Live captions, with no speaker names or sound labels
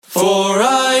For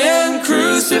I am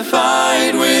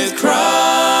crucified with Christ,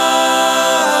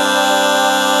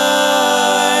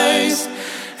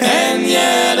 and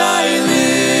yet I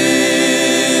live.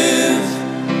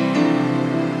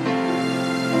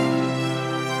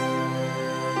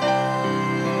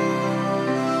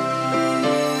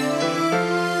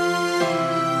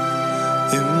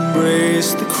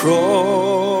 Embrace the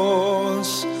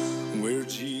cross where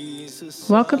Jesus...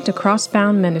 Welcome to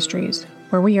Crossbound Ministries,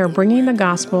 where we are bringing the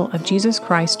gospel of Jesus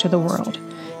Christ to the world,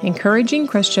 encouraging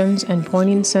Christians and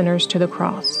pointing sinners to the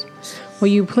cross. Will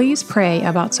you please pray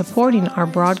about supporting our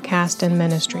broadcast and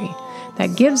ministry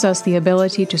that gives us the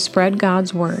ability to spread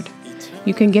God's word?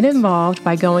 You can get involved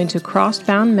by going to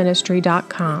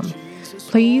crossboundministry.com.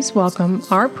 Please welcome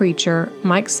our preacher,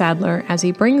 Mike Sadler, as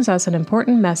he brings us an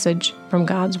important message from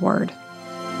God's word.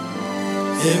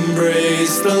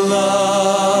 Embrace the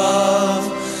love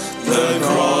the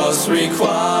cross requires.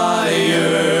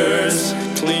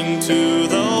 Cling to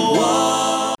the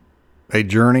wall. A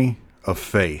journey of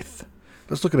faith.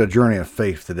 Let's look at a journey of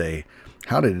faith today.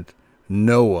 How did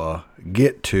Noah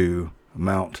get to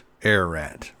Mount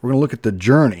Ararat? We're going to look at the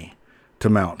journey to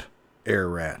Mount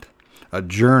Ararat. A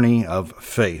journey of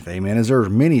faith. Amen. As there's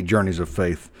many journeys of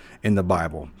faith in the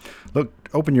Bible. Look,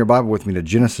 open your Bible with me to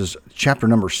Genesis chapter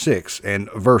number 6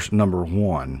 and verse number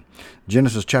 1.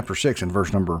 Genesis chapter 6 and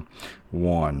verse number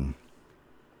 1.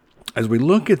 As we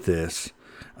look at this,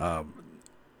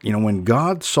 when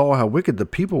God saw how wicked the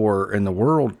people were in the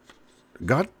world,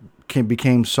 God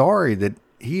became sorry that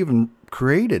he even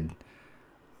created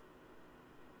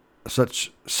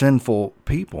such sinful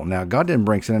people. Now, God didn't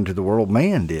bring sin into the world,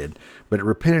 man did, but it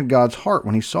repented God's heart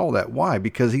when he saw that. Why?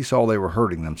 Because he saw they were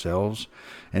hurting themselves.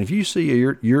 And if you see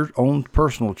your own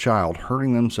personal child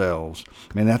hurting themselves,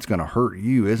 man, that's going to hurt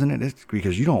you, isn't it? It's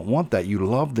because you don't want that. You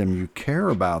love them. You care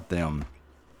about them.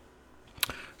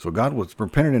 So God was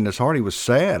repentant in his heart. He was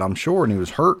sad, I'm sure, and he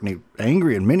was hurt and he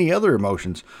angry and many other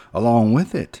emotions along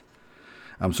with it.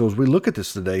 So as we look at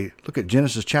this today, look at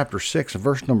Genesis chapter 6 and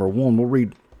verse number 1. We'll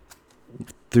read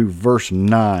through verse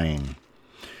 9.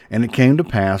 And it came to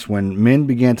pass, when men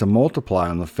began to multiply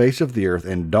on the face of the earth,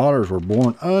 and daughters were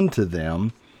born unto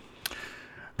them,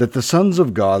 that the sons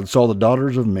of God saw the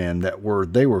daughters of men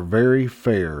they were very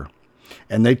fair,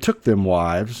 and they took them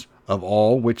wives of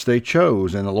all which they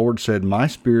chose. And the Lord said, My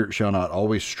spirit shall not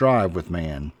always strive with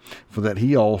man, for that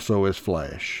he also is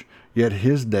flesh. Yet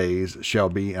his days shall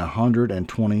be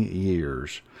 120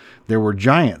 years. There were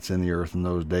giants in the earth in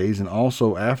those days, and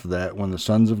also after that, when the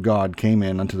sons of God came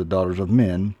in unto the daughters of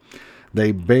men,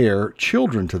 they bare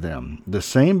children to them. The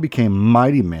same became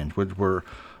mighty men, which were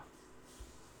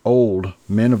old,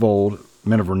 men of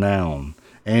renown.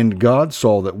 And God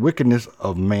saw that wickedness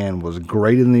of man was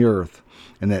great in the earth,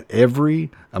 and that every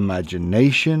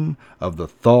imagination of the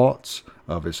thoughts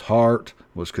of his heart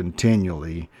was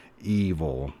continually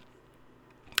evil.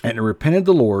 And it repented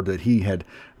the Lord that he had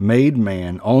made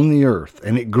man on the earth,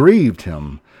 and it grieved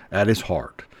him at his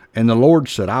heart. And the Lord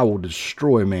said, I will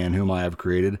destroy man whom I have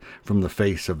created from the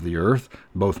face of the earth,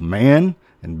 both man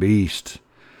and beast,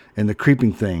 and the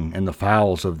creeping thing, and the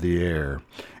fowls of the air.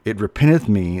 It repenteth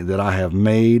me that I have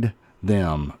made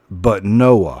them. But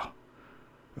Noah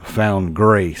found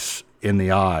grace in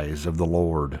the eyes of the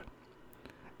Lord.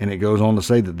 And it goes on to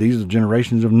say that these are the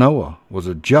generations of Noah, was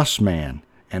a just man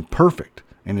and perfect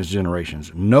in his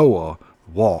generations. Noah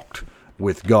walked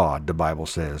with God, the Bible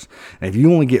says. And if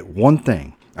you only get one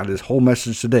thing out of this whole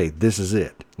message today, this is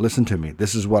it. Listen to me.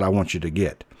 This is what I want you to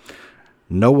get.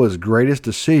 Noah's greatest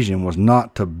decision was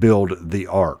not to build the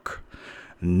ark.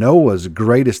 Noah's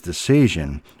greatest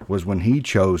decision was when he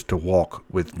chose to walk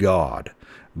with God.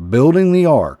 Building the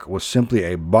ark was simply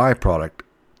a byproduct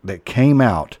that came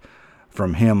out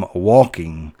from him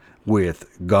walking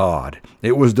with God.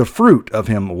 It was the fruit of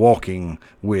him walking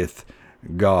with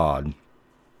God.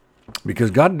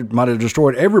 Because God might have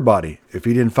destroyed everybody if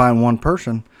he didn't find one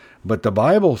person. But the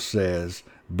Bible says,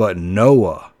 but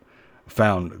Noah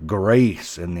found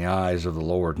grace in the eyes of the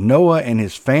Lord. Noah and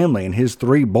his family and his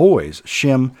 3 boys,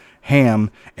 Shem, Ham,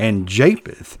 and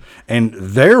Japheth, and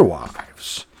their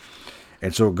wives.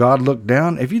 And so God looked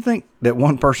down. If you think that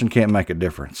one person can't make a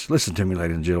difference, listen to me,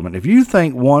 ladies and gentlemen. If you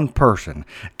think one person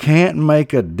can't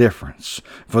make a difference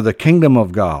for the kingdom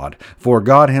of God, for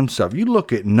God himself, you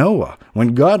look at Noah.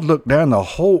 When God looked down, the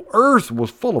whole earth was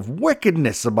full of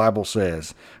wickedness, the Bible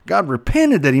says. God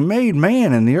repented that he made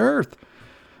man in the earth.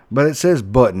 But it says,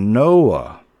 but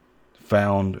Noah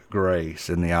found grace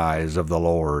in the eyes of the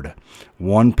Lord.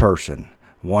 One person,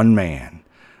 one man,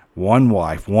 one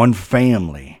wife, one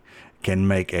family can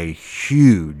make a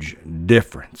huge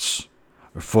difference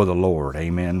for the Lord.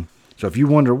 Amen. So if you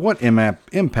wonder what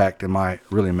impact am I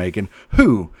really making,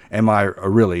 who am I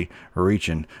really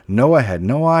reaching, Noah had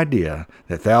no idea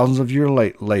that thousands of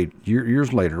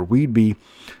years later, we'd be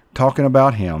talking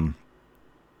about him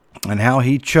and how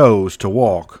he chose to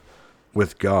walk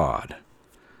with God.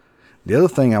 The other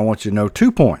thing I want you to know,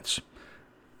 2 points.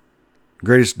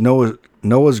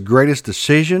 Noah's greatest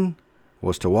decision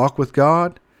was to walk with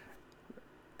God.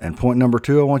 And point number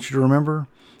 2, I want you to remember,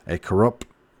 a corrupt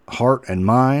heart and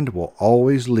mind will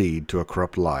always lead to a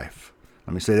corrupt life.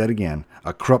 Let me say that again.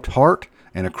 A corrupt heart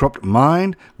and a corrupt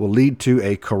mind will lead to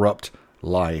a corrupt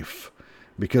life.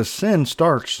 Because sin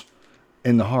starts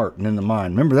in the heart and in the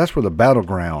mind. Remember, that's where the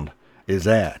battleground is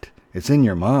at. It's in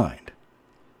your mind,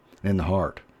 in the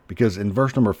heart. Because in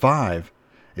verse number 5,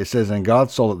 it says, and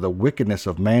God saw that the wickedness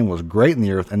of man was great in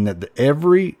the earth, and that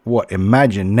every,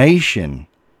 imagination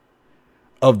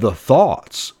of the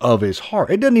thoughts of his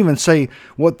heart. It doesn't even say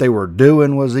what they were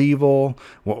doing was evil,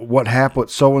 what happened,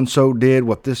 what so-and-so did,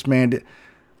 what this man did.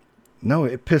 No,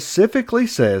 it specifically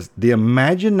says the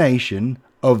imagination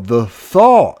of the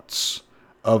thoughts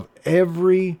of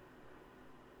every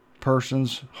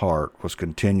person's heart was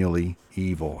continually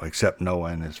evil, except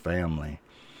Noah and his family.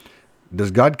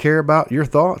 Does God care about your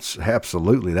thoughts?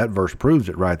 Absolutely. That verse proves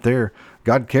it right there.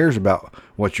 God cares about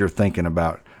what you're thinking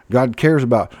about. God cares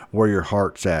about where your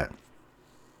heart's at.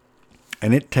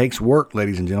 And it takes work,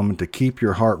 ladies and gentlemen, to keep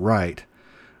your heart right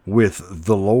with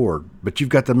the Lord. But you've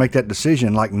got to make that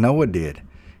decision like Noah did.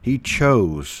 He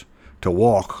chose to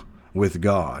walk with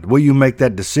God. Will you make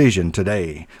that decision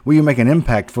today? Will you make an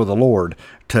impact for the Lord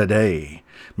today?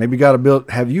 Maybe God will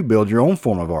have you build your own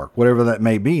form of ark, whatever that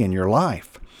may be in your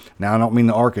life. Now, I don't mean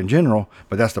the ark in general,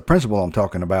 but that's the principle I'm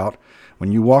talking about.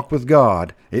 When you walk with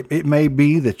God, it may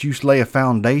be that you lay a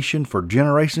foundation for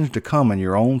generations to come in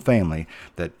your own family,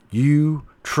 that you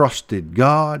trusted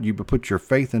God, you put your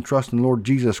faith and trust in the Lord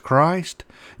Jesus Christ,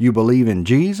 you believe in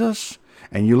Jesus,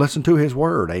 and you listen to his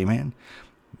word. Amen.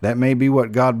 That may be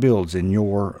what God builds in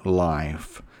your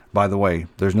life. By the way,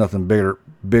 there's nothing bigger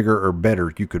or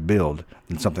better you could build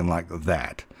than something like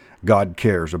that. God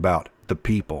cares about the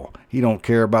people. He don't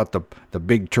care about the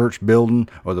big church building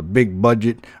or the big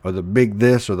budget or the big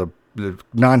this or the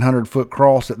 900-foot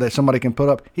cross that somebody can put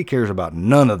up. He cares about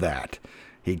none of that.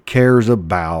 He cares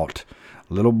about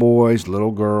little boys,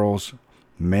 little girls,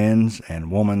 men's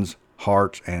and women's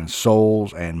hearts and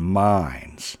souls and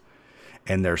minds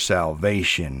and their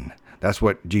salvation. That's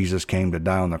what Jesus came to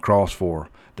die on the cross for,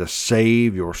 to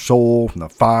save your soul from the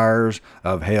fires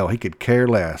of hell. He could care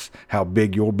less how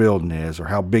big your building is or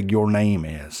how big your name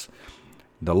is.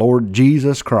 The Lord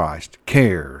Jesus Christ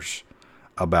cares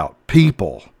about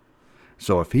people.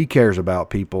 So if he cares about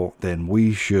people, then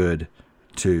we should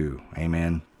too.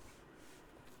 Amen.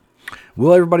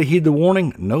 Will everybody heed the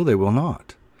warning? No, they will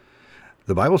not.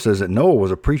 The Bible says that Noah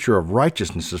was a preacher of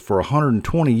righteousness for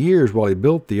 120 years while he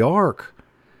built the ark.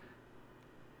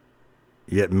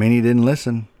 Yet many didn't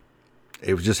listen.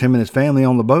 It was just him and his family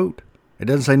on the boat. It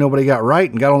doesn't say nobody got right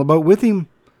and got on the boat with him.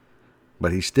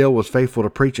 But he still was faithful to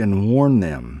preach and warn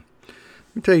them.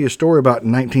 Let me tell you a story about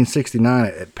 1969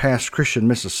 at Pass Christian,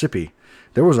 Mississippi.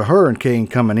 There was a hurricane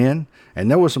coming in,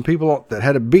 and there was some people that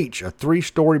had a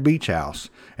 3-story beach house,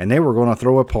 and they were going to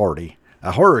throw a party,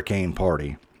 a hurricane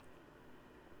party.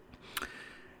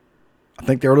 I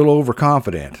think they were a little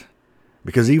overconfident,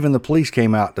 because even the police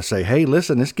came out to say, hey,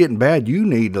 listen, it's getting bad. You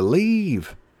need to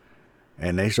leave.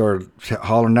 And they started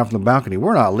hollering down from the balcony,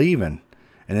 we're not leaving.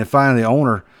 And then finally the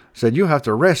owner said, you'll have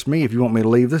to arrest me if you want me to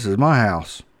leave. This is my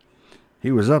house.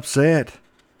 He was upset.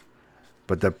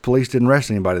 But the police didn't arrest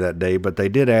anybody that day, but they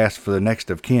did ask for the next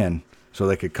of kin so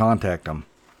they could contact them.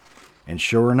 And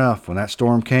sure enough, when that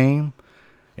storm came,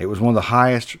 it was one of the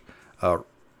highest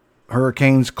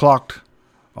hurricanes clocked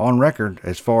on record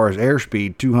as far as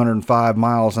airspeed, 205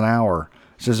 miles an hour.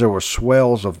 It says there were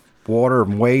swells of water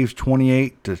and waves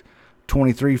 28 to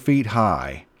 23 feet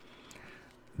high.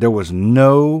 There was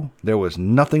nothing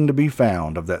to be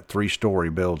found of that 3-story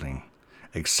building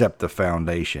except the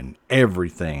foundation.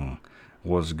 Everything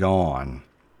was gone.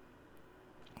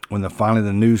 When finally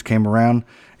the news came around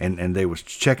and they was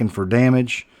checking for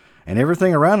damage, and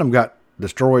everything around them got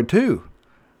destroyed too,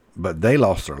 but they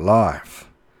lost their life.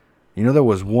 You know, there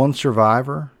was one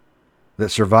survivor that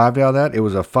survived out of that. It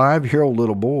was a 5-year-old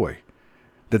little boy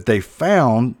that they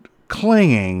found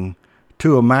clinging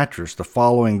to a mattress the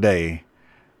following day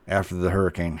after the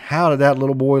hurricane. How did that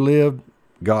little boy live?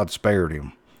 God spared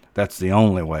him. That's the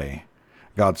only way.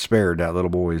 God spared that little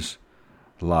boy's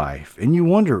life. And you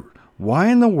wonder, why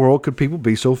in the world could people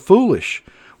be so foolish?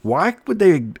 Why would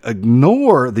they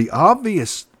ignore the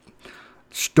obvious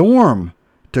storm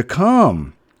to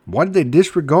come? Why did they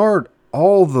disregard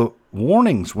all the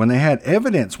warnings when they had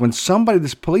evidence? When somebody,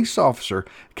 this police officer,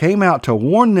 came out to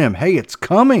warn them, hey, it's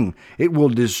coming. It will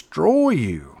destroy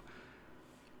you.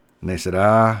 And they said,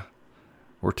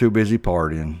 we're too busy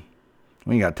partying.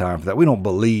 We ain't got time for that. We don't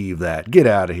believe that. Get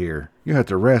out of here. You have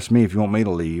to arrest me if you want me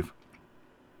to leave.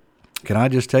 Can I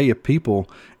just tell you, people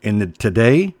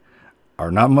today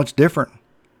are not much different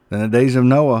than the days of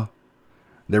Noah.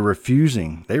 They're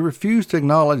refusing. They refuse to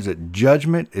acknowledge that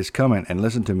judgment is coming. And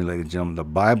listen to me, ladies and gentlemen, the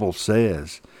Bible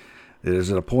says it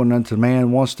is appointed unto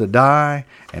man once to die,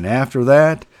 and after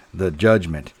that, the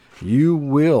judgment. You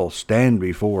will stand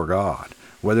before God.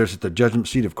 Whether it's at the judgment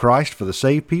seat of Christ for the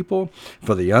saved people,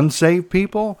 for the unsaved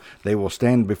people, they will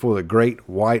stand before the great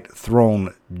white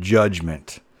throne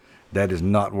judgment. That is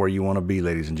not where you want to be,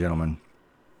 ladies and gentlemen,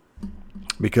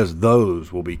 because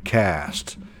those will be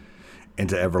cast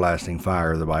into everlasting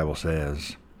fire, the Bible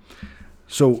says.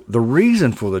 So the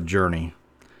reason for the journey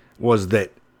was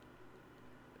that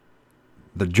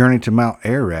the journey to Mount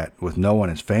Ararat with Noah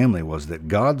and his family was that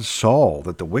God saw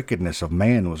that the wickedness of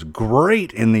man was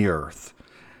great in the earth,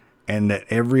 and that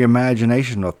every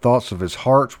imagination or thoughts of his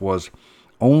heart was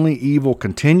only evil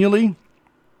continually.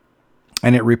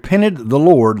 And it repented the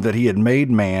Lord that he had made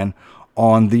man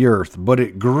on the earth, but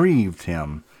it grieved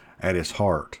him at his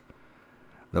heart.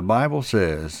 The Bible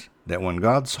says that when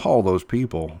God saw those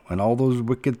people and all those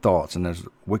wicked thoughts and this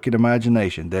wicked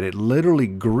imagination, that it literally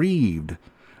grieved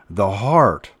the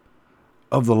heart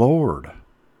of the Lord.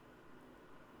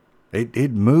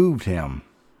 It moved him.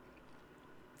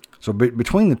 So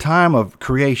between the time of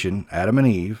creation, Adam and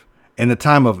Eve, and the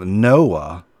time of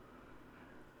Noah,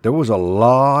 there was a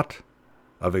lot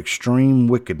of extreme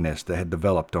wickedness that had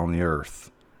developed on the earth.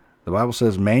 The Bible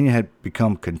says man had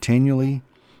become continually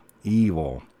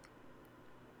evil.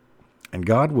 And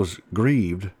God was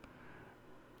grieved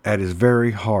at his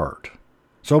very heart.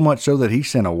 So much so that he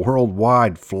sent a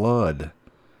worldwide flood.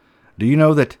 Do you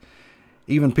know that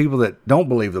even people that don't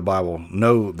believe the Bible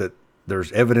know that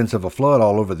there's evidence of a flood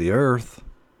all over the earth?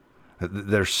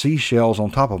 There's seashells on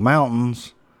top of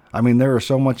mountains. I mean, there is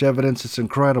so much evidence, it's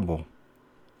incredible.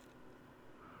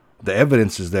 The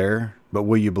evidence is there, but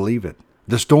will you believe it?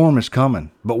 The storm is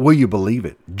coming, but will you believe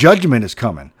it? Judgment is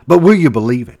coming, but will you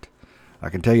believe it? I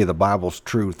can tell you the Bible's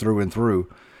true through and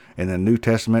through, and the New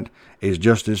Testament is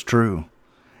just as true.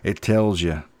 It tells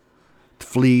you to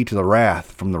flee to the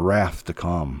wrath from the wrath to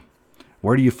come.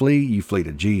 Where do you flee? You flee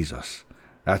to Jesus.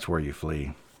 That's where you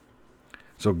flee.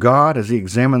 So God, as he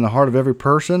examined the heart of every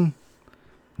person,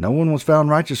 no one was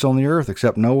found righteous on the earth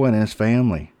except Noah and his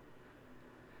family.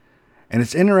 And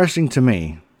it's interesting to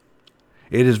me,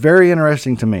 it is very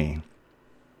interesting to me,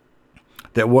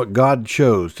 that what God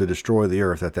chose to destroy the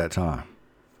earth at that time.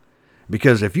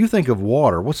 Because if you think of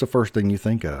water, what's the first thing you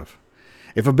think of?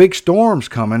 If a big storm's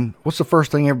coming, what's the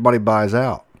first thing everybody buys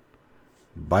out?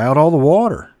 Buy out all the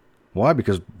water. Why?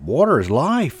 Because water is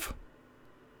life.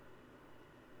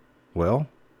 Well,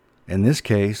 in this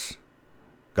case,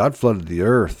 God flooded the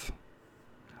earth.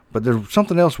 But there's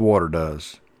something else water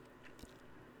does.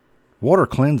 Water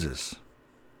cleanses.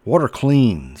 Water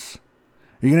cleans.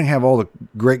 You can have all the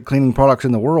great cleaning products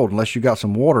in the world, unless you got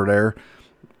some water there,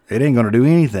 it ain't going to do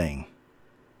anything.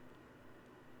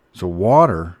 So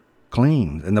water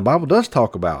cleans. And the Bible does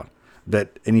talk about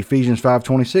that in Ephesians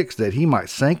 5:26, that he might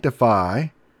sanctify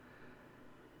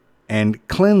and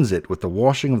cleanse it with the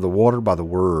washing of the water by the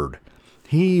word.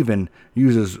 He even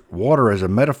uses water as a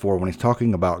metaphor when he's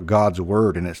talking about God's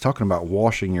word, and it's talking about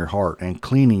washing your heart and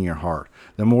cleaning your heart.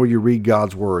 The more you read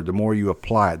God's word, the more you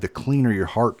apply it, the cleaner your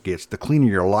heart gets, the cleaner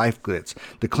your life gets,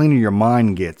 the cleaner your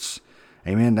mind gets.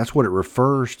 Amen. That's what it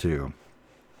refers to.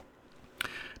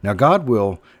 Now, God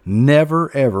will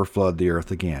never, ever flood the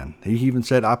earth again. He even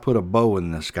said, I put a bow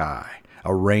in the sky,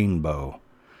 a rainbow.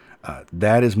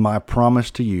 That is my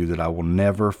promise to you, that I will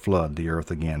never flood the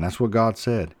earth again. That's what God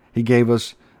said. He gave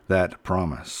us that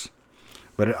promise.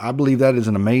 But I believe that is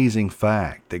an amazing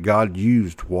fact, that God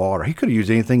used water. He could have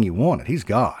used anything he wanted. He's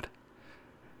God.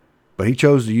 But he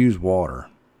chose to use water.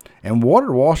 And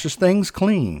water washes things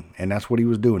clean. And that's what he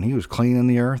was doing. He was cleaning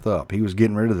the earth up. He was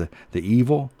getting rid of the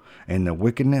evil and the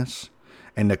wickedness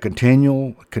and the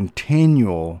continual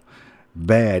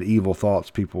bad, evil thoughts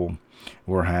people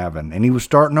were having. And he was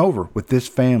starting over with this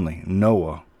family,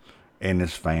 Noah and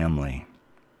his family.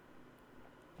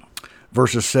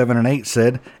 Verses 7 and 8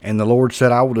 said, And the Lord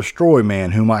said, I will destroy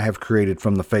man whom I have created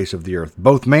from the face of the earth,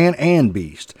 both man and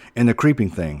beast, and the creeping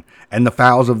thing, and the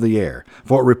fowls of the air.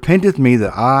 For it repenteth me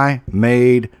that I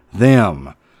made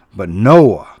them. But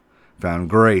Noah found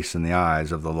grace in the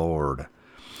eyes of the Lord.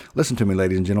 Listen to me,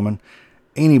 ladies and gentlemen.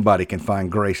 Anybody can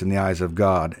find grace in the eyes of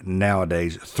God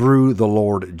nowadays through the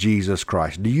Lord Jesus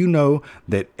Christ. Do you know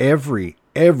that every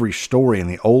story in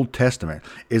the Old Testament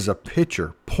is a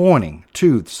picture pointing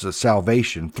to the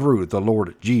salvation through the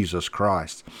Lord Jesus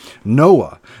Christ?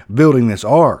 Noah building this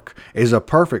ark is a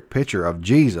perfect picture of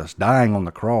Jesus dying on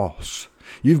the cross.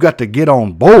 You've got to get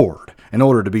on board in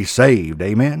order to be saved.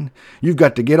 Amen. You've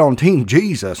got to get on Team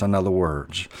Jesus, in other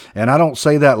words. And I don't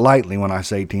say that lightly when I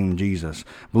say Team Jesus.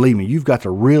 Believe me, you've got to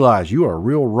realize you are a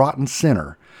real rotten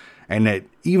sinner. And that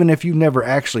even if you've never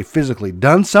actually physically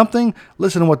done something,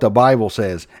 listen to what the Bible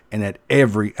says. And that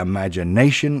every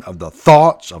imagination of the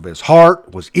thoughts of his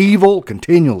heart was evil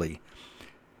continually.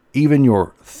 Even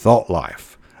your thought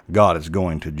life, God is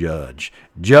going to judge.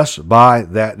 Just by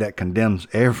that condemns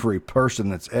every person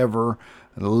that's ever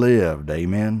lived.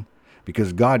 Amen.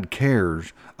 Because God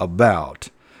cares about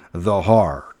the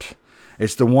heart.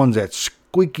 It's the ones that's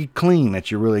squeaky clean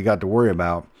that you really got to worry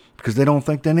about, because they don't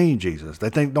think they need Jesus. They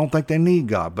don't think they need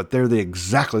God, but they're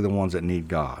exactly the ones that need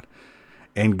God.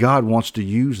 And God wants to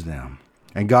use them.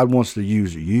 And God wants to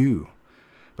use you.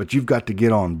 But you've got to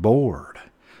get on board.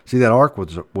 See, that ark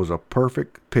was a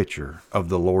perfect picture of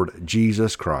the Lord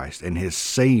Jesus Christ and his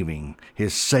saving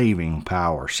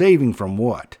power. Saving from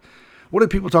what? What do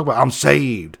people talk about? I'm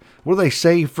saved. What are they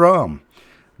saved from?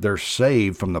 They're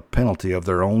saved from the penalty of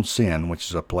their own sin, which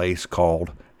is a place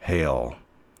called hell.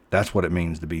 That's what it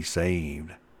means to be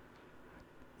saved.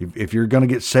 If you're going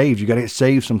to get saved, you got to get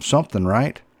saved from something,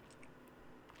 right?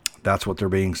 That's what they're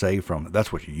being saved from.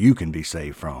 That's what you can be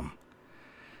saved from.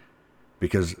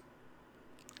 Because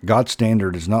God's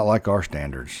standard is not like our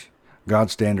standards.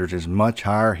 God's standards is much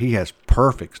higher. He has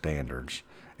perfect standards,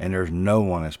 and there's no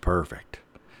one as perfect.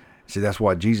 See, that's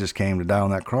why Jesus came to die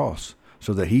on that cross,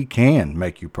 so that he can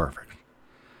make you perfect,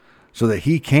 so that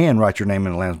he can write your name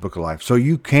in the Lamb's Book of Life, so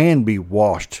you can be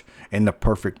washed in the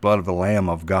perfect blood of the Lamb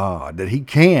of God, that he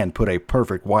can put a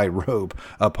perfect white robe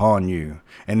upon you,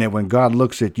 and that when God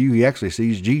looks at you, he actually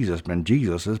sees Jesus, and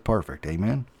Jesus is perfect.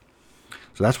 Amen?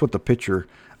 So that's what the picture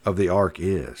of the ark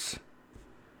is.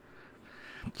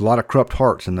 A lot of corrupt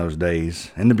hearts in those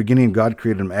days. In the beginning, God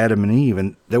created Adam and Eve,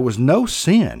 and there was no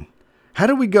sin. How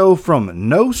do we go from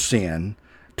no sin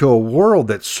to a world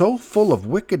that's so full of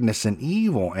wickedness and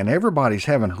evil, and everybody's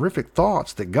having horrific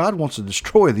thoughts that God wants to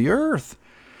destroy the earth?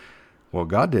 Well,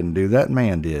 God didn't do that,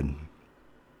 man did.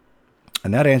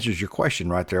 And that answers your question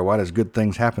right there. Why does good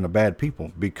things happen to bad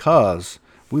people? Because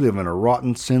we live in a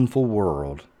rotten, sinful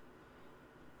world.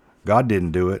 God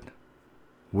didn't do it.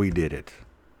 We did it.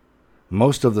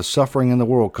 Most of the suffering in the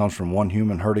world comes from one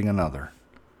human hurting another.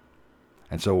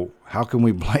 And so how can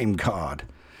we blame God?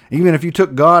 Even if you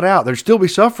took God out, there'd still be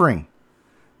suffering.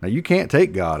 Now, you can't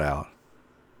take God out.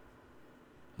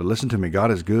 But listen to me, God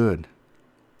is good.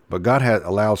 But God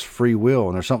allows free will,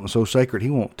 and there's something so sacred, he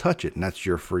won't touch it, and that's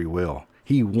your free will.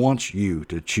 He wants you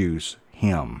to choose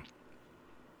him.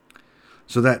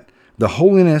 So that the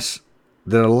holiness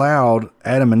that allowed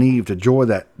Adam and Eve to enjoy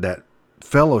that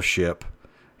fellowship,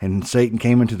 and Satan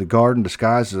came into the garden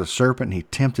disguised as a serpent, and he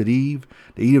tempted Eve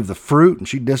to eat of the fruit, and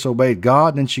she disobeyed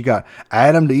God. Then she got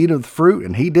Adam to eat of the fruit,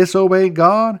 and he disobeyed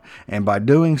God. And by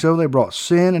doing so, they brought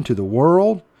sin into the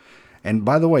world. And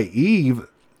by the way, Eve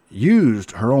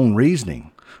used her own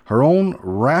reasoning, her own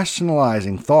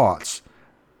rationalizing thoughts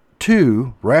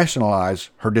to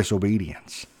rationalize her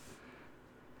disobedience.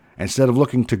 Instead of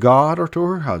looking to God or to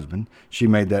her husband, she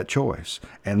made that choice.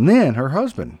 And then her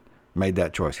husband made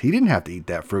that choice. He didn't have to eat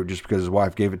that fruit just because his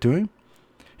wife gave it to him.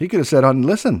 He could have said,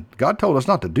 listen, God told us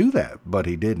not to do that, but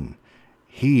he didn't.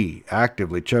 He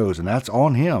actively chose, and that's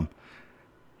on him.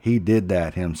 He did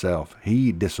that himself.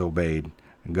 He disobeyed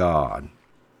God.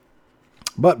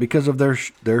 But because of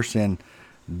their sin,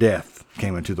 death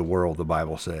came into the world, the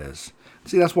Bible says.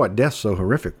 See, that's why death's so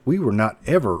horrific. We were not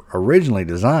ever originally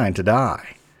designed to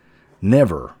die.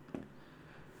 Never.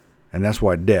 And that's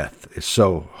why death is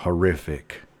so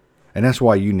horrific. And that's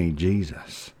why you need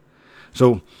Jesus.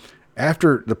 So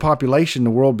after the population, the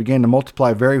world began to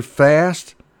multiply very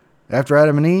fast after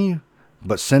Adam and Eve,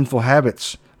 but sinful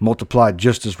habits multiplied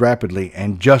just as rapidly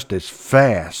and just as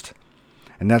fast.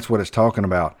 And that's what it's talking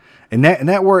about. And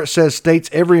that where it says states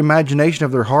every imagination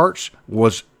of their hearts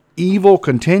was evil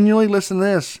continually. Listen to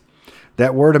this.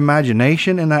 That word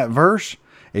imagination in that verse,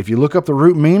 if you look up the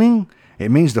root meaning,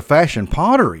 it means to fashion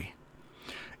pottery.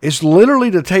 It's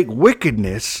literally to take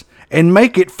wickedness and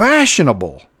make it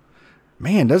fashionable.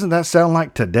 Man, doesn't that sound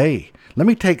like today? Let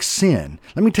me take sin.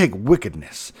 Let me take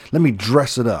wickedness. Let me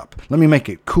dress it up. Let me make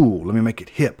it cool. Let me make it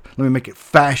hip. Let me make it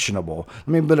fashionable.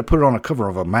 Let me put it on a cover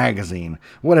of a magazine,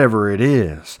 whatever it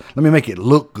is. Let me make it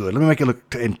look good. Let me make it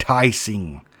look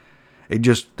enticing. It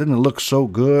just doesn't look so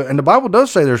good. And the Bible does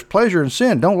say there's pleasure in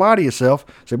sin. Don't lie to yourself.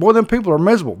 Say, boy, them people are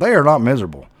miserable. They are not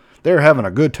miserable. They're having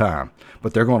a good time,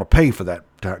 but they're going to pay for that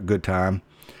good time.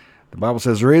 The Bible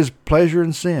says there is pleasure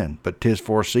in sin, but 'tis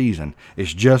for a season.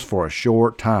 It's just for a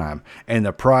short time. And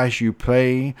the price you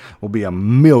pay will be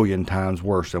 1,000,000 times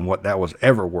worse than what that was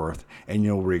ever worth. And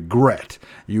you'll regret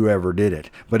you ever did it.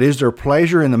 But is there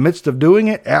pleasure in the midst of doing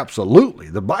it? Absolutely.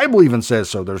 The Bible even says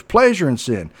so. There's pleasure in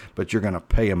sin, but you're going to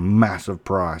pay a massive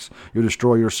price. You'll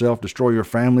destroy yourself, destroy your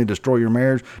family, destroy your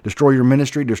marriage, destroy your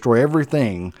ministry, destroy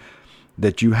everything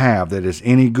that you have that is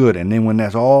any good. And then when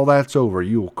that's over,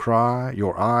 you will cry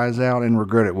your eyes out and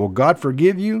regret it. Will God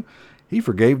forgive you? He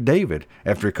forgave David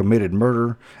after he committed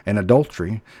murder and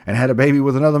adultery and had a baby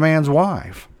with another man's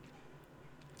wife.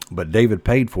 But David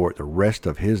paid for it the rest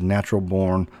of his natural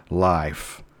born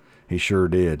life. He sure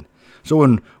did. So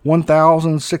in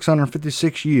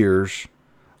 1,656 years,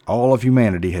 all of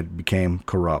humanity had become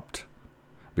corrupt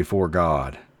before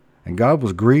God. And God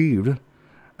was grieved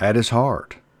at his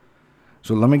heart.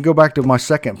 So let me go back to my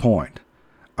second point.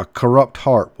 A corrupt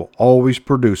heart will always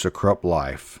produce a corrupt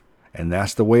life. And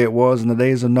that's the way it was in the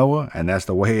days of Noah, and that's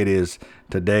the way it is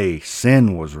today.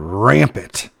 Sin was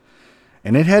rampant.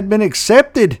 And it had been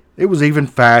accepted. It was even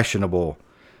fashionable.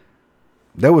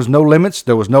 There was no limits.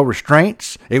 There was no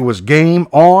restraints. It was game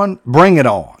on. Bring it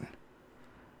on.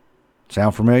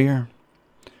 Sound familiar?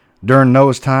 During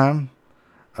Noah's time,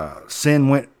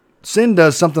 sin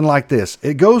does something like this.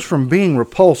 It goes from being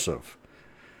repulsive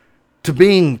to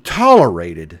being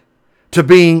tolerated, to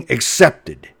being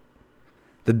accepted.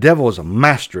 The devil is a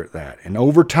master at that. And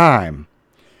over time,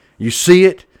 you see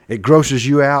it, it grosses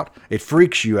you out, it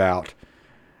freaks you out,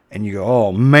 and you go,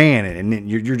 oh man, and then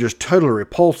you're just totally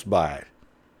repulsed by it.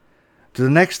 To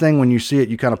the next thing, when you see it,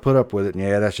 you kind of put up with it, and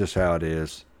yeah, that's just how it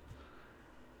is.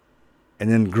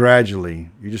 And then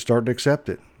gradually, you just start to accept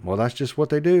it. Well, that's just what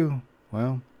they do.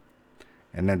 Well,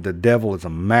 and then the devil is a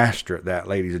master at that,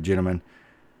 ladies and gentlemen.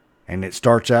 And it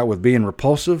starts out with being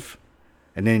repulsive.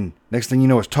 And then next thing you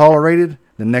know, it's tolerated.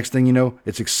 The next thing you know,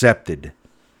 it's accepted.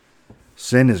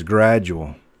 Sin is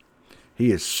gradual.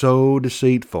 He is so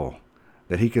deceitful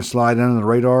that he can slide under the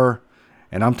radar.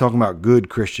 And I'm talking about good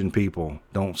Christian people.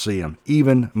 Don't see him.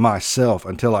 Even myself,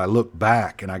 until I look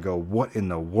back and I go, what in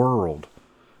the world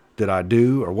did I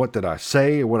do? Or what did I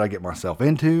say? Or what did I get myself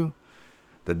into?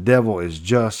 The devil is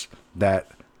just that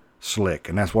slick.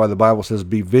 And that's why the Bible says,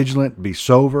 be vigilant, be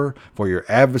sober, for your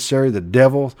adversary, the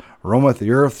devil, roameth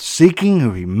the earth, seeking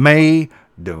who he may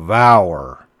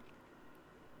devour.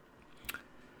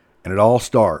 And it all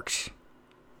starts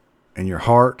in your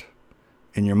heart,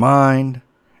 in your mind,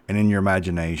 and in your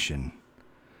imagination.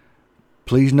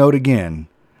 Please note again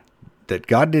that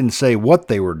God didn't say what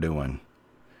they were doing.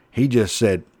 He just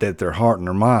said that their heart and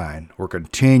their mind were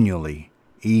continually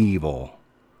evil.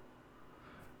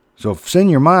 So if it's in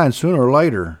your mind, sooner or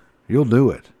later, you'll do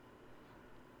it.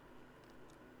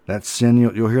 That's sin.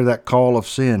 You'll hear that call of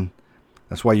sin.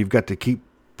 That's why you've got to keep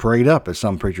prayed up, as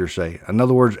some preachers say. In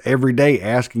other words, every day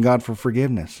asking God for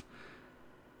forgiveness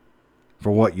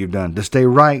for what you've done, to stay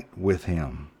right with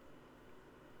him.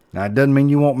 Now, it doesn't mean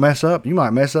you won't mess up. You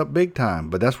might mess up big time,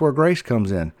 but that's where grace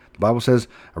comes in. The Bible says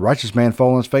a righteous man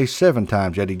falls on his face 7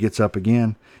 times, yet he gets up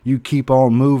again. You keep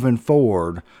on moving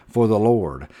forward for the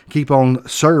Lord. Keep on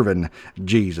serving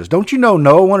Jesus. Don't you know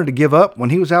Noah wanted to give up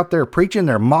when he was out there preaching?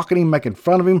 They're mocking him, making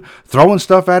fun of him, throwing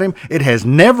stuff at him. It has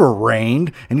never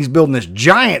rained, and he's building this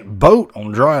giant boat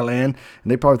on dry land.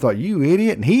 And they probably thought, you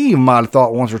idiot. And he even might have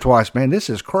thought once or twice, man, this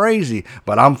is crazy,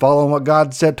 but I'm following what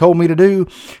God told me to do.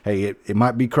 Hey, it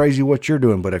might be crazy what you're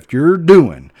doing, but if you're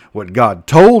doing what God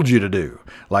told you to do,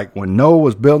 like when Noah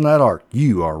was building that ark,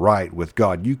 you are right with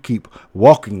God. You keep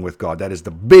walking with God. That is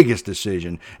the biggest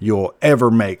decision you'll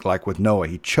ever make. Like with Noah,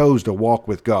 he chose to walk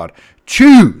with God.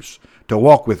 Choose to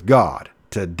walk with God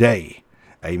today.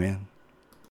 Amen.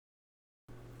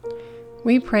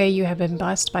 We pray you have been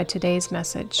blessed by today's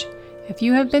message. If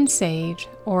you have been saved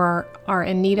or are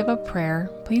in need of a prayer,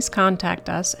 please contact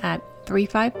us at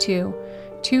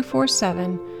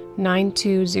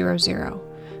 352-247-9200.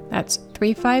 That's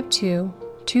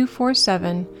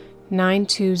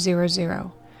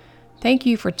 352-247-9200. Thank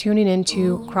you for tuning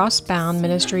into Crossbound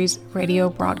Ministries radio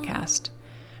broadcast.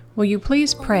 Will you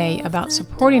please pray about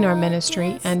supporting our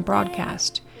ministry and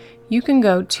broadcast? You can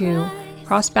go to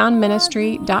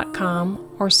crossboundministry.com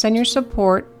or send your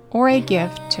support or a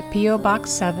gift to P.O. Box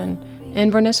 7,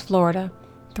 Inverness, Florida,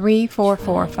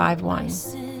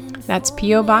 34451. That's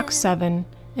P.O. Box 7,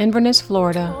 Inverness,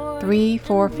 Florida,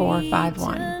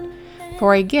 34451.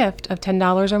 For a gift of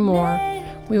 $10 or more,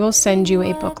 we will send you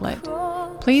a booklet.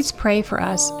 Please pray for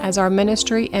us as our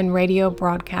ministry and radio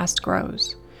broadcast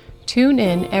grows. Tune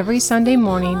in every Sunday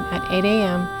morning at 8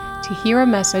 a.m. to hear a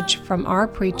message from our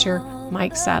preacher,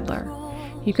 Mike Sadler.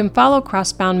 You can follow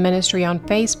Crossbound Ministry on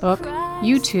Facebook,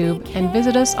 YouTube, and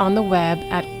visit us on the web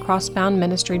at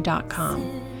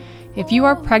crossboundministry.com. If you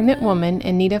are a pregnant woman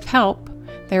in need of help,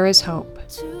 there is hope.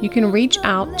 You can reach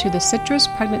out to the Citrus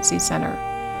Pregnancy Center.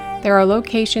 There are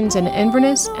locations in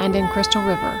Inverness and in Crystal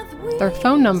River. Their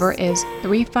phone number is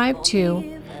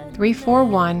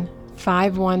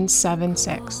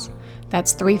 352-341-5176.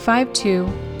 That's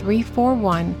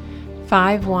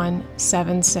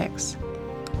 352-341-5176.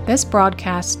 This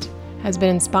broadcast has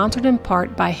been sponsored in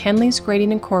part by Henley's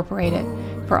Grading Incorporated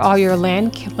for all your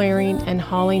land clearing and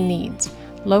hauling needs,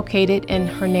 located in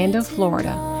Hernando,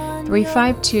 Florida,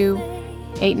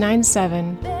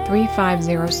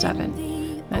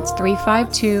 352-897-3507. That's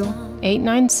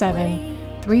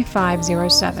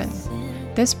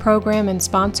 352-897-3507. This program is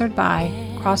sponsored by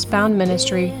Crossbound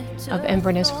Ministry of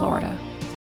Inverness, Florida.